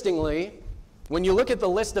 Interestingly, when you look at the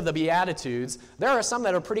list of the Beatitudes, there are some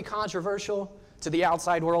that are pretty controversial to the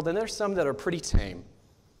outside world, and there's some that are pretty tame.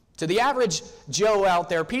 To the average Joe out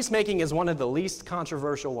there, peacemaking is one of the least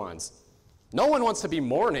controversial ones. No one wants to be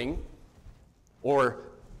mourning or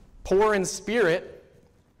poor in spirit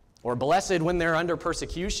or blessed when they're under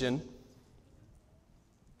persecution.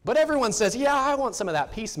 But everyone says, yeah, I want some of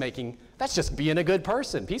that peacemaking. That's just being a good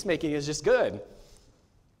person. Peacemaking is just good.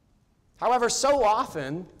 However, so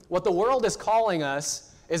often, what the world is calling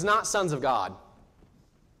us is not sons of God,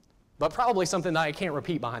 but probably something that I can't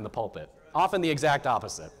repeat behind the pulpit. Often the exact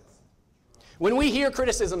opposite. When we hear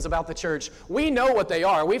criticisms about the church, we know what they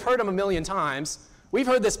are. We've heard them a million times. We've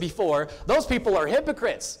heard this before. Those people are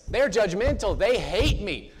hypocrites. They're judgmental. They hate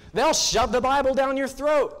me. They'll shove the Bible down your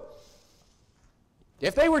throat.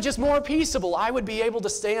 If they were just more peaceable, I would be able to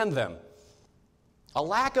stand them. A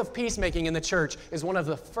lack of peacemaking in the church is one of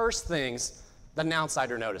the first things that an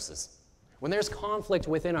outsider notices. When there's conflict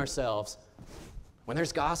within ourselves, when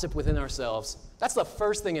there's gossip within ourselves, that's the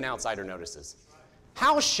first thing an outsider notices.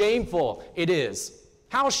 How shameful it is.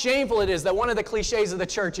 How shameful it is that one of the cliches of the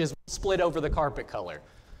church is split over the carpet color.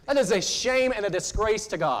 That is a shame and a disgrace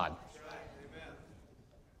to God.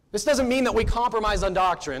 This doesn't mean that we compromise on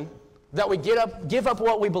doctrine, that we give up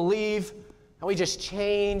what we believe, and we just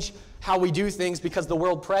change how we do things because the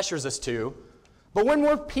world pressures us to. But when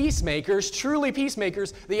we're peacemakers, truly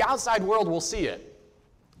peacemakers, the outside world will see it.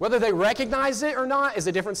 Whether they recognize it or not is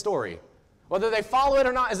a different story. Whether they follow it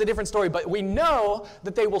or not is a different story, but we know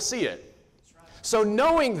that they will see it. So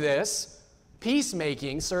knowing this,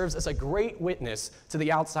 peacemaking serves as a great witness to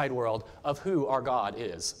the outside world of who our God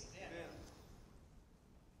is.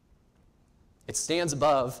 It stands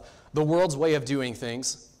above the world's way of doing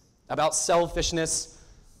things, about selfishness,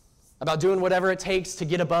 about doing whatever it takes to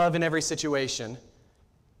get above in every situation.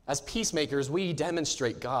 As peacemakers, we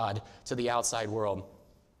demonstrate God to the outside world.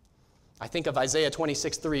 I think of Isaiah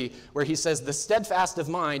 26:3, where he says, "The steadfast of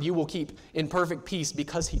mind you will keep in perfect peace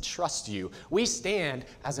because he trusts you." We stand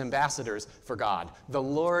as ambassadors for God, the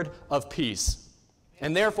Lord of peace,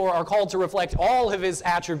 and therefore are called to reflect all of his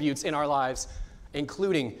attributes in our lives,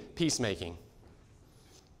 including peacemaking.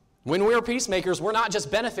 When we're peacemakers, we're not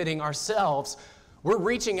just benefiting ourselves, we're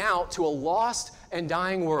reaching out to a lost and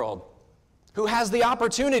dying world who has the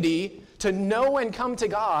opportunity to know and come to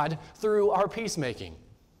God through our peacemaking.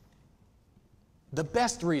 The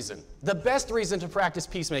best reason to practice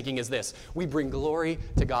peacemaking is this: we bring glory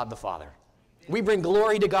to God the Father. We bring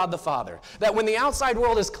glory to God the Father. That when the outside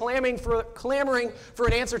world is clamoring for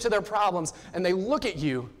an answer to their problems, and they look at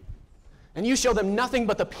you, and you show them nothing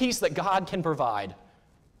but the peace that God can provide,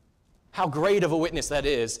 how great of a witness that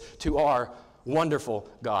is to our wonderful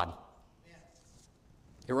God.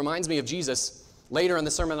 It reminds me of Jesus later in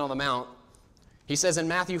the Sermon on the Mount. He says in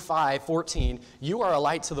Matthew 5:14, "You are a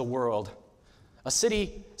light to the world. A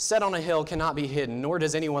city set on a hill cannot be hidden, nor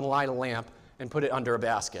does anyone light a lamp and put it under a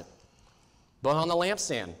basket, but on the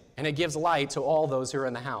lampstand, and it gives light to all those who are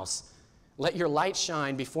in the house. Let your light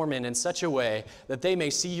shine before men in such a way that they may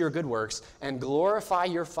see your good works and glorify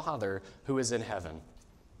your Father who is in heaven."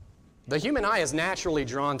 The human eye is naturally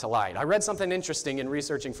drawn to light. I read something interesting in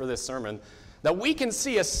researching for this sermon, that we can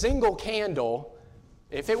see a single candle,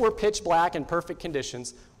 if it were pitch black in perfect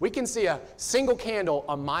conditions, we can see a single candle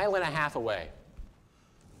 1.5 miles away.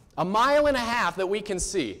 1.5 miles that we can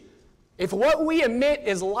see. If what we emit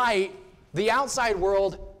is light, the outside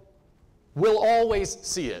world will always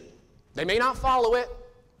see it. They may not follow it,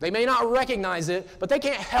 they may not recognize it, but they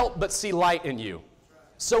can't help but see light in you.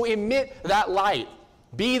 So emit that light.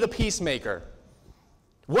 Be the peacemaker.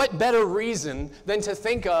 What better reason than to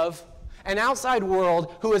think of an outside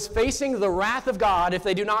world who is facing the wrath of God if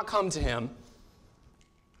they do not come to him,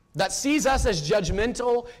 that sees us as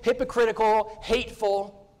judgmental, hypocritical,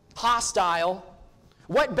 hateful, hostile?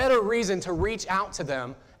 What better reason to reach out to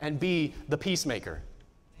them and be the peacemaker?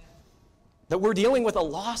 That we're dealing with a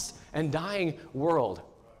lost and dying world.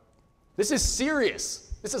 This is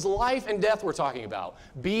serious. This is life and death we're talking about.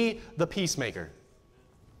 Be the peacemaker.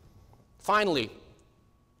 Finally,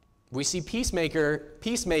 we see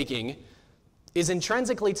peacemaking is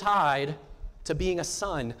intrinsically tied to being a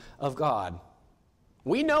son of God.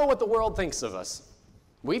 We know what the world thinks of us.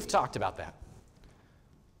 We've talked about that.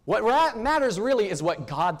 What matters really is what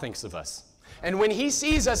God thinks of us. And when he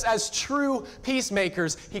sees us as true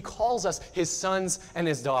peacemakers, he calls us his sons and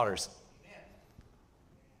his daughters.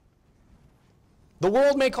 The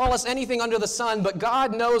world may call us anything under the sun, but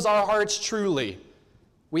God knows our hearts truly.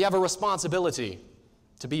 We have a responsibility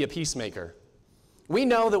to be a peacemaker. We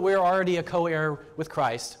know that we're already a co-heir with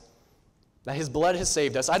Christ, that his blood has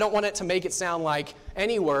saved us. I don't want it to make it sound like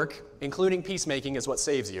any work, including peacemaking, is what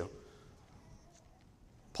saves you.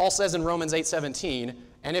 Paul says in Romans 8:17,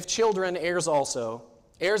 "And if children, heirs also,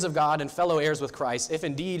 heirs of God and fellow heirs with Christ, if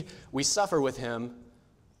indeed we suffer with him,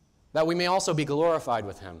 that we may also be glorified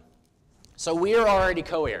with him." So we are already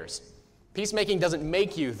co-heirs. Peacemaking doesn't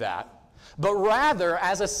make you that, but rather,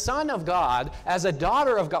 as a son of God, as a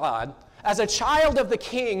daughter of God, as a child of the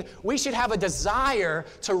King, we should have a desire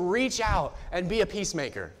to reach out and be a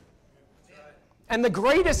peacemaker. And the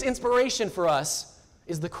greatest inspiration for us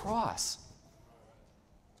is the cross.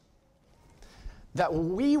 That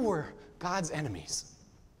we were God's enemies.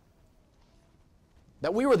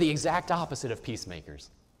 That we were the exact opposite of peacemakers.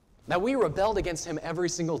 That we rebelled against him every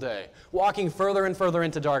single day, walking further and further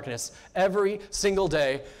into darkness every single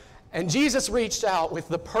day. And Jesus reached out with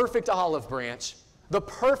the perfect olive branch, the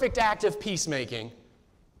perfect act of peacemaking,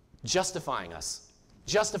 justifying us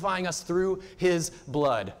through his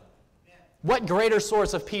blood. What greater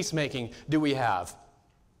source of peacemaking do we have?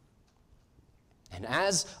 And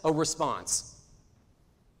as a response,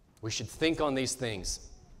 we should think on these things.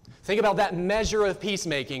 Think about that measure of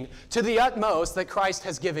peacemaking to the utmost that Christ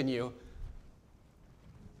has given you,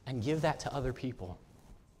 and give that to other people.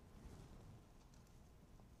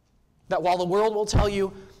 That while the world will tell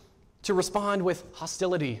you to respond with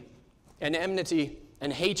hostility and enmity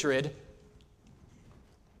and hatred,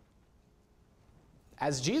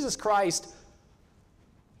 as Jesus Christ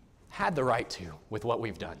had the right to with what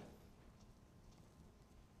we've done.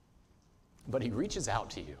 But he reaches out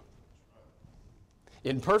to you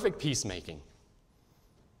in perfect peacemaking.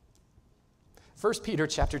 1 Peter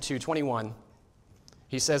chapter 2:21,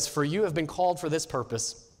 he says, "For you have been called for this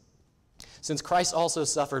purpose, since Christ also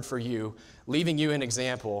suffered for you, leaving you an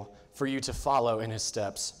example for you to follow in his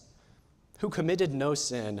steps, who committed no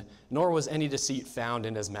sin, nor was any deceit found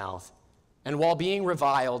in his mouth. And while being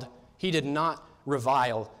reviled, he did not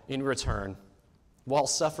revile in return. While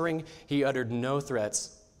suffering, he uttered no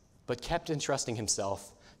threats, but kept entrusting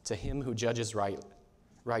himself to him who judges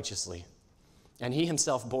righteously. And he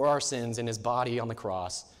himself bore our sins in his body on the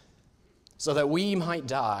cross, so that we might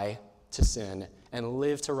die to sin and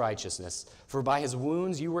live to righteousness. For by his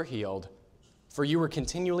wounds you were healed. For you were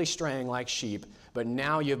continually straying like sheep, but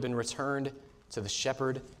now you have been returned to the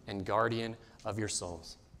shepherd and guardian of your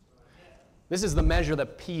souls." This is the measure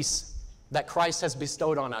of peace that Christ has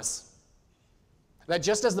bestowed on us. That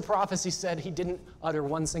just as the prophecy said, he didn't utter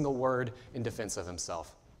one single word in defense of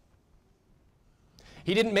himself.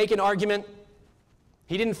 He didn't make an argument.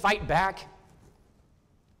 He didn't fight back.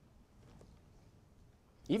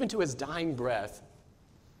 Even to his dying breath,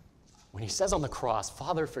 when he says on the cross,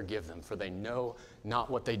 "Father, forgive them, for they know not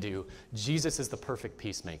what they do," Jesus is the perfect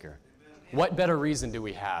peacemaker. What better reason do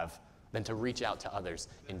we have than to reach out to others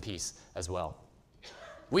in peace as well?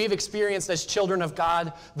 We've experienced as children of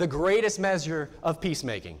God the greatest measure of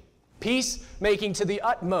peacemaking. Peacemaking to the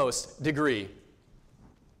utmost degree.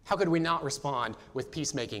 How could we not respond with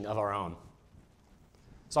peacemaking of our own?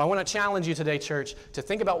 So I want to challenge you today, church, to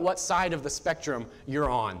think about what side of the spectrum you're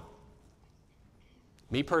on.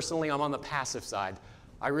 Me personally, I'm on the passive side.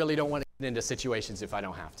 I really don't want to get into situations if I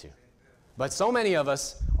don't have to. But so many of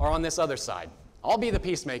us are on this other side. I'll be the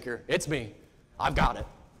peacemaker. It's me. I've got it.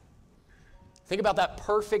 Think about that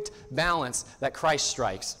perfect balance that Christ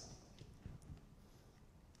strikes.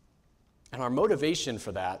 And our motivation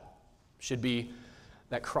for that should be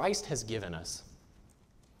that Christ has given us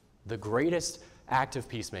the greatest act of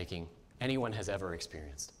peacemaking anyone has ever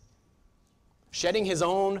experienced. Shedding his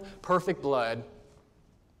own perfect blood,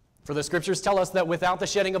 for the scriptures tell us that without the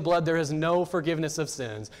shedding of blood there is no forgiveness of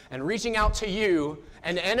sins, and reaching out to you,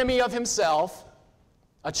 an enemy of himself,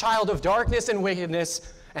 a child of darkness and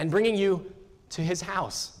wickedness, and bringing you to his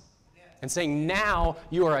house and saying, now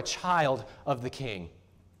you are a child of the King.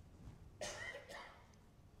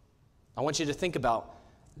 I want you to think about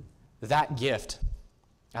that gift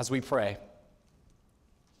as we pray.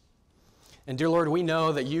 And dear Lord, we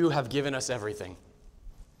know that you have given us everything.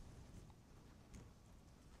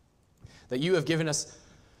 That you have given us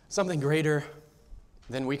something greater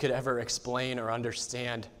than we could ever explain or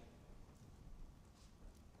understand.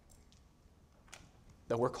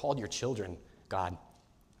 That we're called your children, God,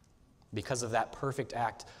 because of that perfect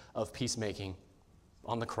act of peacemaking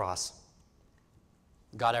on the cross.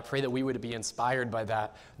 God, I pray that we would be inspired by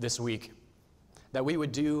that this week, that we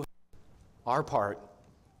would do our part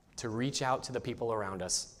to reach out to the people around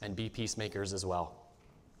us and be peacemakers as well,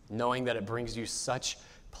 knowing that it brings you such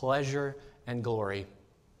pleasure and glory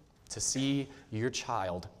to see your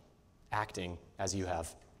child acting as you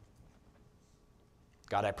have.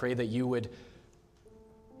 God, I pray that you would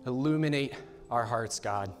illuminate our hearts,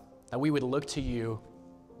 God, that we would look to you,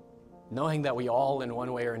 knowing that we all in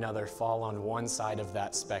one way or another fall on one side of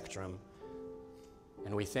that spectrum.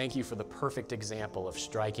 And we thank you for the perfect example of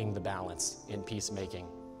striking the balance in peacemaking.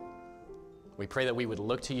 We pray that we would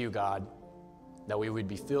look to you, God, that we would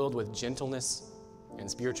be filled with gentleness and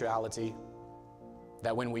spirituality,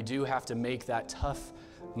 that when we do have to make that tough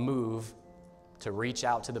move to reach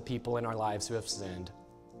out to the people in our lives who have sinned,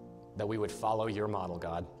 that we would follow your model,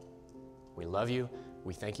 God. We love you.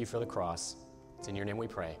 We thank you for the cross. It's in your name we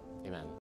pray. Amen.